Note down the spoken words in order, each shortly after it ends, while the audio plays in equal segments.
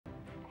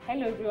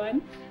Hello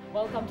everyone,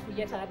 welcome to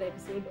yet another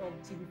episode of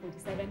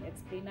TV47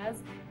 Explainers.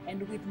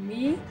 And with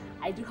me,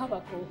 I do have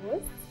a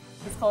co-host.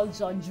 He's called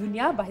John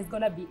Jr., but he's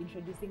gonna be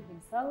introducing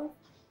himself.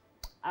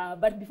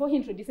 But before he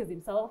introduces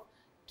himself,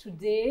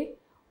 today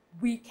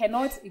we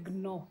cannot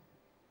ignore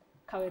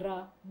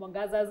Kawira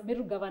Mwangaza's,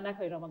 Meru Governor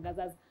Kawira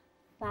Mwangaza's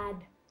third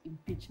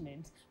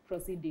impeachment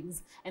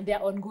proceedings. And they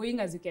are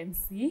ongoing, as you can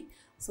see.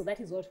 So that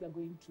is what we are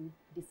going to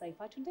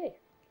decipher today.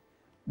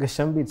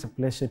 Gashambi, it's a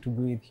pleasure to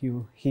be with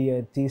you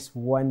here this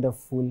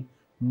wonderful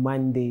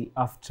Monday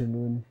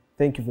afternoon.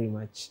 Thank you very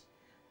much.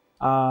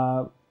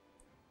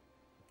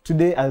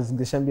 Today, as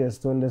Gashambi has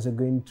told us, we're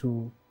going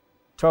to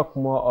talk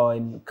more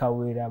on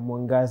Kawira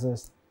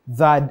Mwangaza's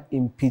third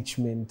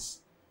impeachment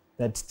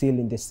that's still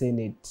in the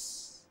Senate.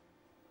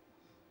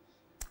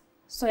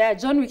 So yeah,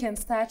 John, we can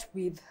start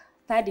with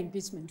third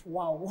impeachment.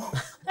 Wow.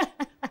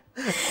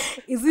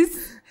 Is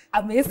this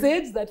a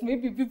message that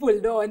maybe people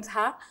don't want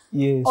her?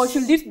 Yes. Or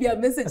should it be a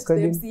message to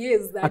the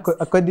MCAs that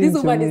this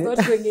woman is not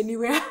going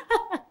anywhere?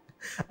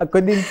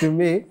 According to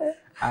me,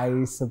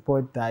 I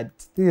support that.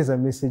 This is a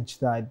message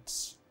that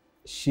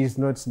she's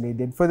not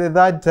needed. For the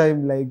third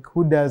time, like,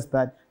 who does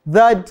that?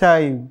 Third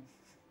time,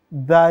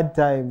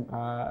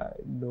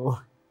 no.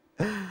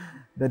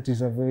 That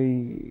is a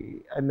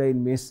very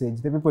annoying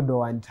message. The people don't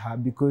want her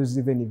because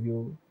even if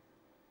you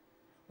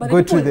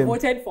go to them,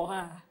 voted for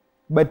her.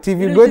 But if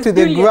you go to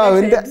the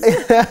ground,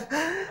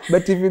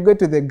 but if you go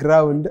to the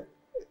ground,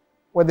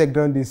 what the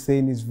ground is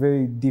saying is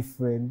very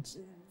different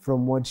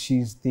from what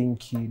she's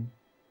thinking.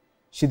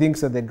 She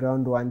thinks that the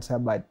ground wants her,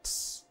 but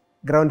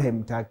ground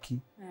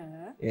hemtaki.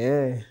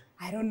 Yeah.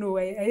 I don't know.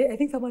 I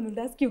think someone will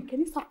ask you, can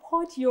you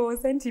support your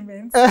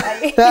sentiments?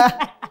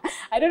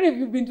 I don't know if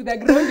you've been to the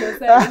ground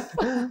yourself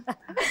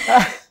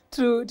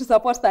to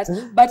support that.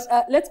 But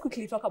let's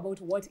quickly talk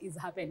about what is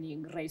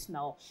happening right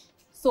now.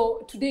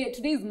 So today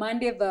is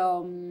Monday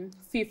the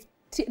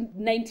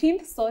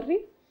 19th,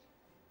 sorry.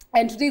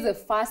 And today is the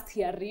first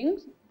hearing.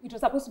 It was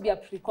supposed to be a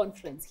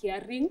pre-conference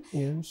hearing.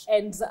 Yes.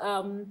 And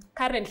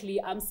currently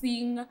I'm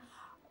seeing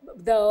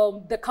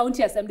the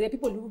county assembly, the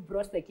people who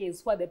brought the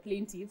case, who are the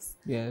plaintiffs,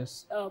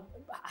 yes, are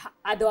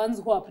the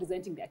ones who are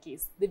presenting their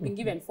case. They've been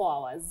given 4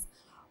 hours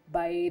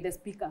by the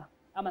speaker,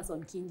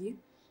 Amason Kingi.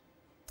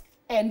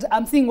 And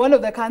I'm seeing one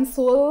of the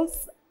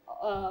councils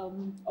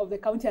of the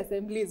county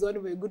assembly is one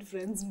of my good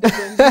friends.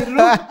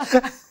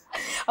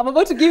 I'm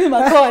about to give him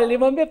a call.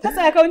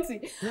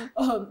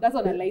 That's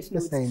on a light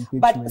note.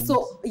 But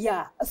so,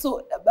 yeah.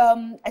 So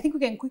I think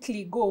we can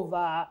quickly go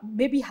over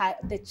maybe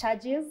the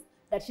charges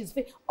that she's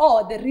facing,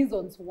 or the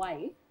reasons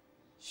why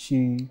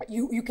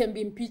you can be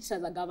impeached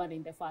as a governor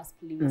in the first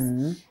place.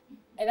 And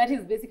that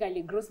is basically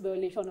a gross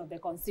violation of the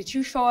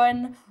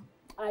Constitution.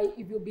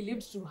 If you're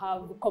believed to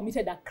have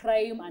committed a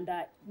crime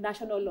under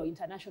national or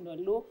international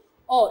law,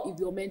 or if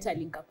you're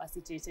mentally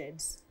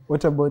incapacitated.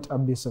 What about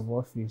abuse of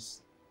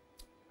office?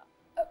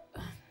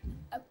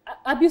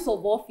 Abuse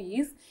of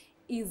office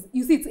is,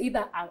 you see, it's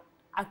either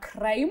a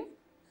crime,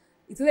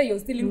 it's either you're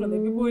stealing from the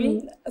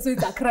people, so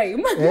it's a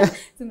crime,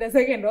 it's in the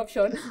second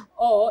option,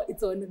 or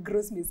it's on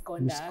gross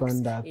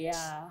misconduct.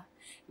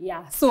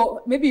 Yeah.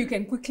 So maybe you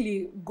can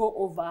quickly go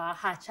over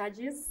her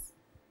charges.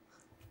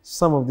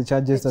 Some of the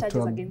charges that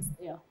were against.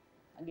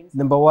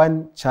 Number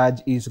one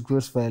charge is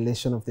gross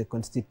violation of the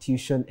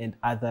Constitution and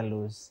other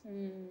laws.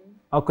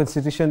 Our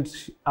Constitution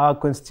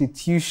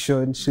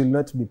should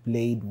not be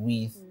played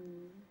with.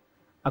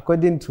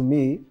 According to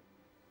me,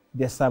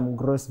 there's some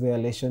gross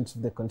violations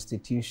of the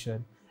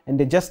Constitution, and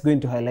they're just going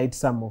to highlight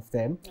some of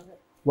them.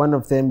 One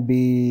of them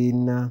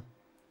being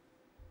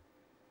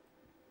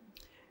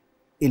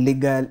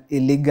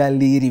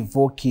illegally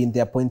revoking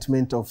the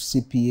appointment of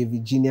CPA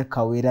Virginia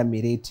Kawira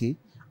Mireti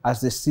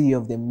as the CEO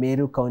of the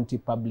Meru County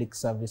Public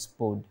Service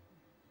Board.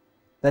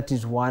 That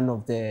is one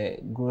of the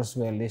gross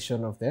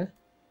violations of the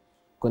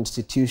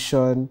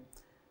Constitution.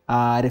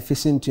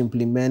 Refusing to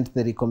implement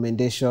the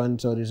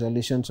recommendations or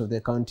resolutions of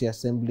the County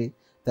Assembly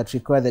that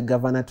require the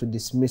governor to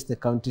dismiss the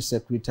county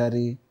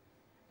secretary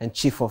and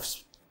chief of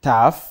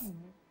staff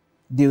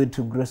due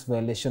to gross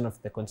violation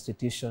of the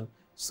Constitution.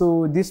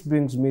 So this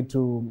brings me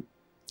to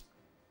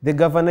the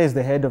governor is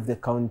the head of the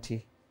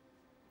county.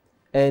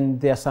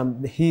 And there are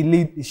some, she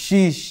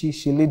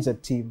leads a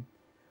team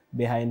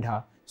behind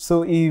her.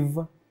 So if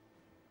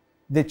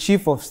the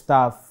chief of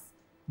staff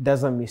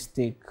does a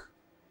mistake,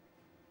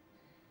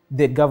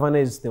 the governor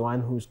is the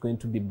one who's going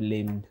to be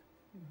blamed.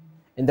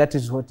 And that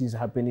is what is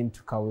happening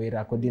to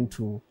Kawira, according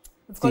to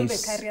it's called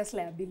vicarious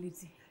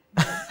liability.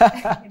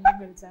 In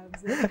legal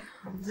terms.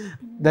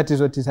 That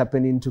is what is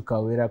happening to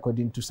Kawira,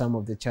 according to some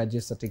of the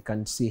charges that I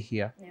can see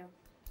here. Yeah.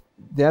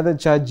 The other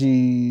charge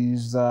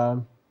is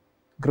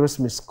gross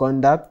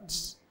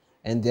misconduct,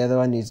 and the other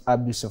one is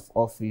abuse of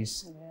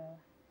office. Yeah.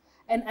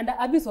 And under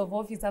abuse of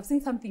office, I've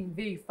seen something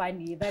very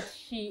funny, that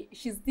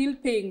she's still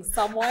paying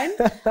someone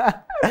so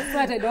that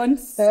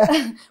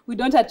we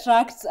don't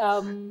attract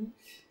a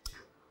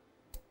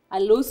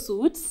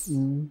lawsuit.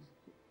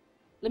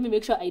 Let me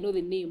make sure I know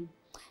the name.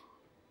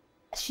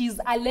 She's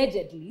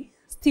allegedly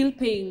still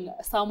paying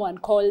someone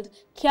called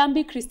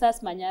Kiambi Christus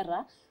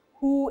Manyara,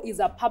 who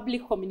is a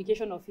public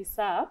communication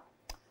officer,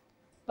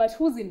 but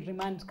who's in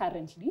remand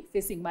currently,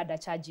 facing murder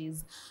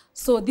charges.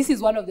 So this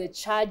is one of the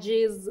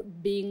charges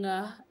being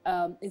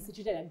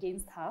instituted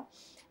against her.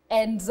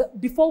 And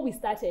before we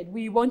started,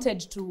 we wanted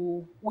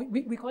to,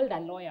 we called a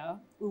lawyer.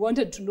 We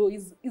wanted to know,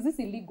 is this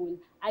illegal?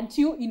 Aren't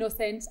you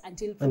innocent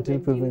until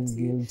proven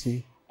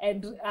guilty?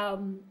 And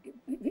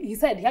he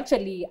said, he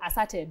actually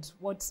asserted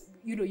what,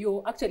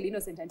 you're actually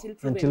innocent until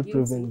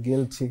proven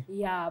guilty.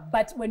 Yeah,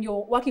 but when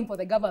you're working for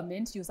the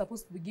government, you're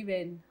supposed to be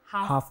given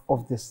half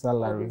of the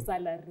salary.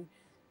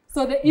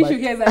 So the issue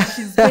here is that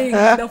she's paying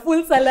the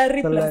full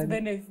salary plus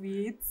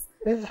benefits,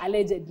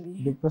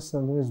 allegedly. The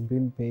person who has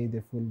been paid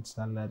the full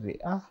salary.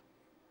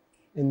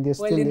 And they're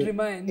still in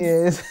remand.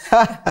 Yes.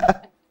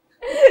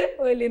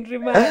 Well, in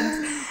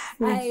remand.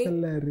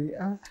 Salary.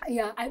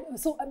 Yeah,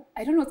 so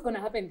I don't know what's going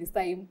to happen this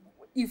time.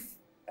 If,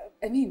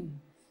 I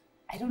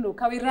don't know,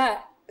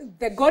 Kawira,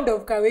 the god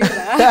of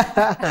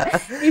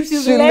Kawira, if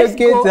she's let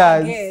go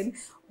again,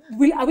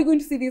 are we going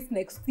to see this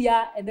next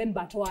year and then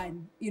but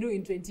one, in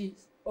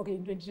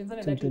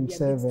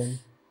 2027,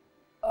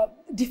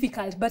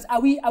 difficult, but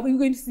are we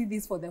going to see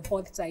this for the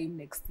 4th time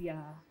next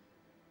year?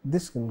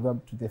 This can go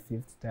up to the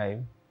 5th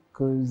time,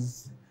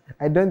 because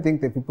I don't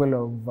think the people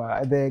of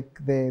the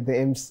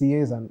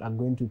MCAs are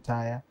going to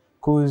tire,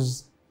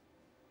 because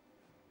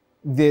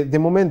the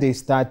moment they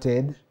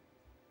started,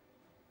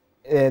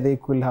 they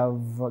could have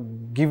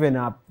given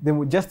up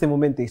just the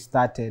moment they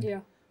started. Yeah.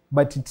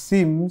 But it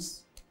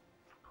seems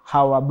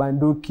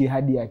hawabanduki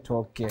hadi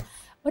atoke.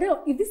 But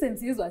if these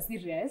MCAs were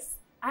serious,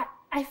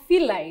 I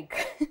feel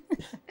like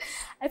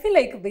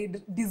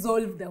they'd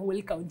dissolve the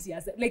whole county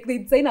assembly. Like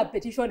they'd sign a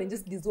petition and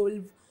just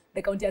dissolve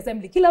the county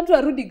assembly. Kila mtu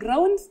arudi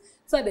grounds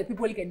so that the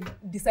people can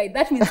decide.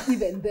 That means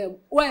even them.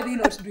 Why are they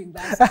not doing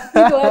that?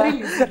 People are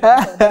really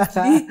serious,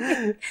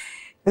 honestly.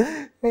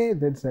 Hey,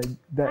 that's that.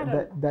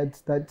 It's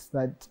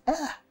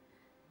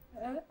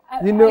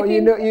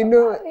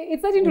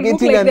starting to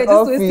look like they're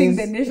just wasting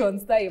the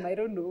nation's time. I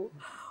don't know.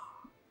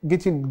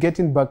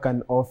 Getting back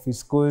an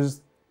office,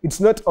 because it's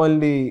not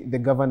only the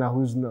governor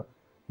who's not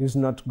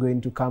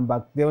going to come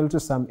back. There are also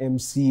some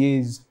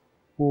MCAs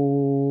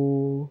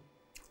who,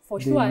 for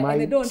sure,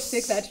 and they don't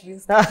take that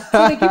risk. So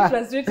they keep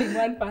frustrating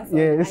one person.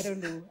 Yes.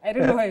 I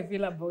don't know how I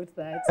feel about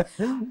that.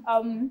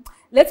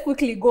 Let's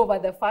quickly go over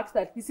the fact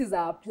that this is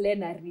a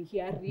plenary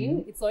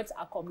hearing. It's not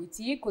a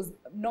committee, because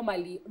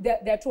normally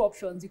there are 2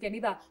 options. You can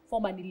either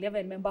form an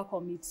 11-member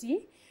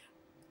committee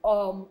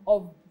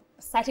of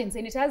certain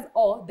senators,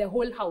 or the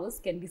whole house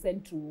can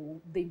listen to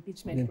the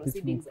impeachment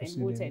proceedings and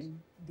vote and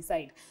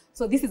decide.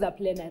 So this is a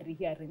plenary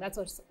hearing. That's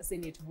what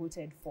Senate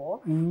voted for.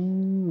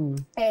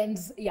 And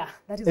yeah,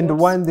 that is. And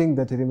one thing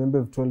that I remember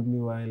you told me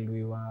while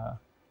we were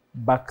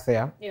back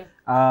there,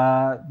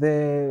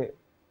 the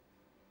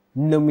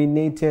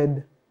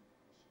nominated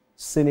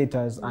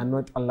senators are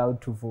not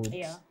allowed to vote.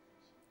 Yeah.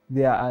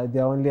 They are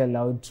only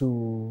allowed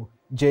to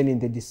join in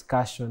the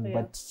discussion,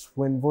 but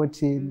when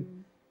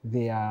voting,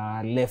 they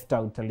are left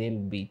out a little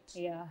bit.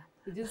 Yeah,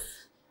 they just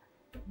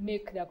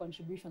make their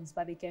contributions,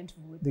 but they can't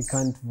vote. They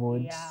can't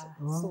vote. Yeah.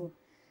 So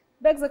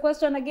begs the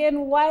question again: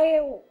 why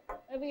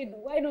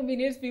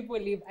nominate people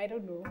if I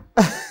don't know?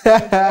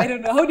 I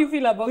don't know. How do you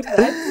feel about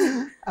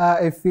that?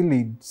 I feel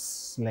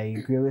it's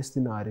like we're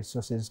wasting our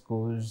resources,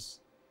 because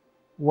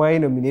why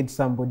nominate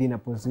somebody in a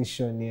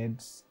position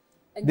yet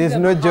there's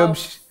no job?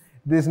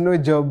 There's no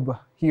job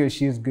he or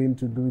she is going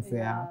to do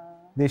there.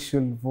 They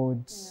should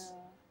vote.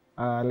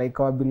 Like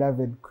our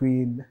beloved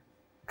Queen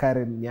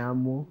Karen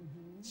Nyamu,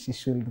 she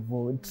should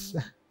vote.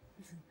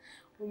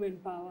 Women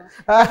power.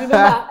 I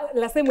remember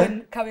last time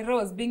when Kawira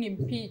was being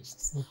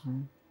impeached,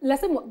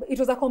 last time it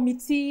was a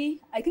committee,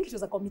 I think it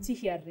was a committee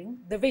hearing,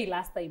 the very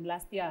last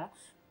year.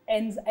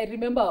 And I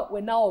remember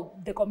when now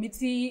the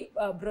committee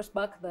brought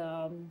back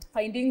the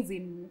findings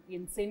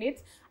in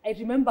Senate, I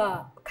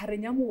remember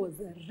Karen Nyamu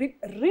was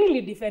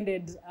really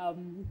defended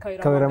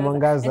Kawira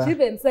Mwangaza. And she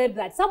even said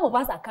that some of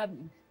us are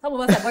coming. Some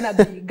of us are going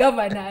to be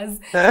governors.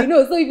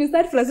 So if you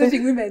start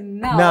frustrating women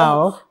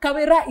now,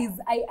 Kawira is,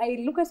 I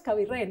look at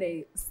Kawira and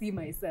I see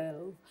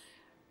myself.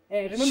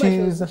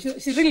 Remember,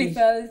 she really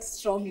felt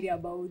strongly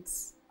about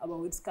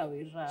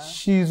Kawira.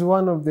 She's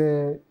one of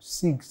the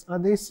 6. Are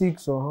they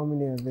 6 or how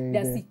many are they?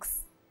 There are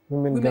 6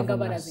 women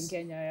governors in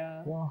Kenya.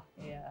 Yeah. Wow.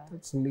 Yeah.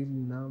 That's a little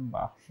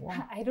number.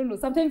 Wow. I don't know.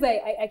 Sometimes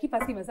I keep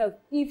asking myself,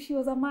 if she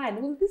was a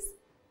man, will this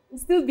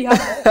still be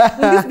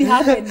happening? Will this be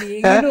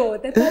happening?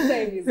 That time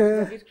is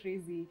a bit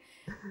crazy.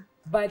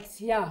 But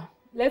yeah,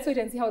 let's wait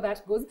and see how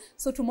that goes.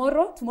 So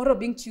tomorrow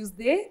being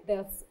Tuesday,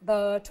 that's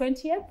the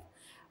 20th,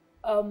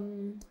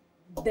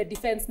 the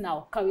defense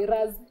now,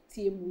 Kawira's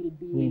team will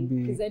be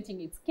presenting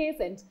its case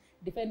and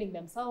defending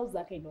themselves,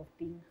 that kind of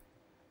thing.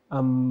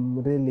 I'm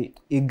really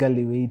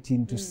eagerly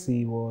waiting to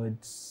see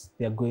what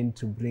they're going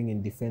to bring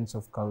in defense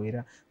of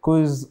Kawira.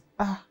 Because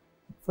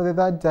for the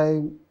 3rd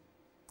time,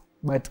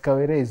 but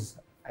Kawira is,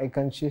 I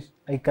can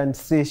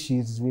say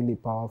she's really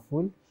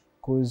powerful.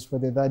 because for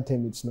the third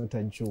time, it's not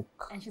a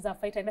joke. And she's a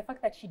fighter. And the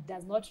fact that she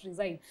does not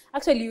resign.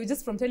 Actually, you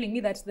just from telling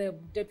me that the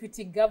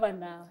deputy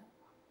governor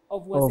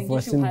of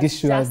Uasin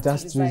Gishu has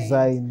just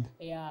resigned.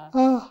 Yeah.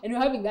 And we're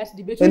having that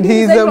debate. And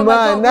he's a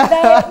man.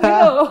 You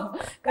know,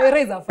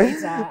 Kawira is a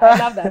fighter. I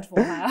love that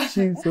for her.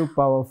 She's so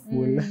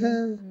powerful.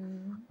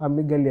 I'm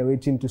eagerly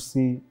waiting to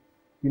see,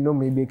 you know,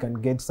 maybe I can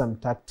get some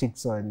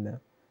tactics on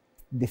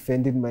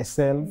defending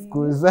myself,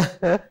 because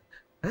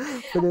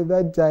for the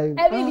third time.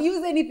 I mean,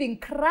 use anything,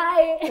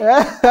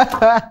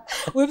 cry.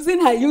 We've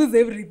seen her use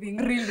everything,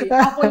 really.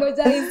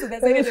 Apologize to the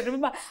Senate. I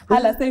remember her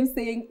last time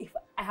saying, if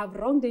I have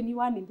wronged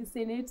anyone in the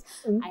Senate,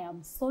 I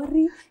am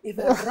sorry. If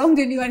I have wronged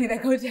anyone in the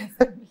county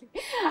assembly,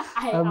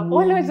 I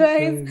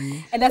apologize.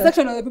 And a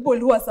section of the people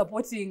who are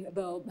supporting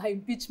her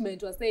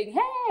impeachment were saying,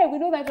 hey, we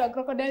know that you're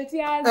crocodile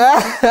tears.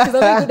 She's a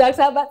very good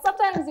actor, but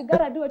sometimes you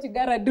gotta do what you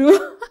gotta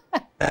do.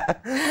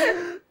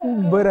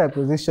 But a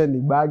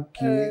position back,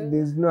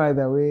 there's no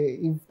other way.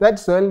 If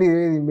that's the only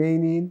way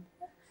remaining,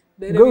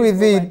 go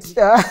with it.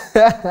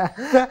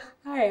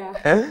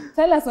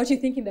 Tell us what you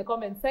think in the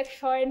comment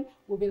section.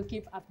 We will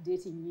keep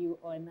updating you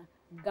on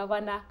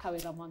Governor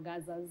Kawira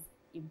Mwangaza's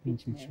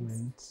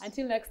impeachment.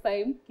 Until next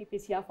time, keep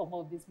it here for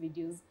more of these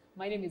videos.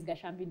 My name is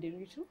Gashambi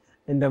Nderitu.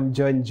 And I'm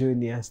John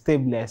Jr. Stay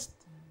blessed.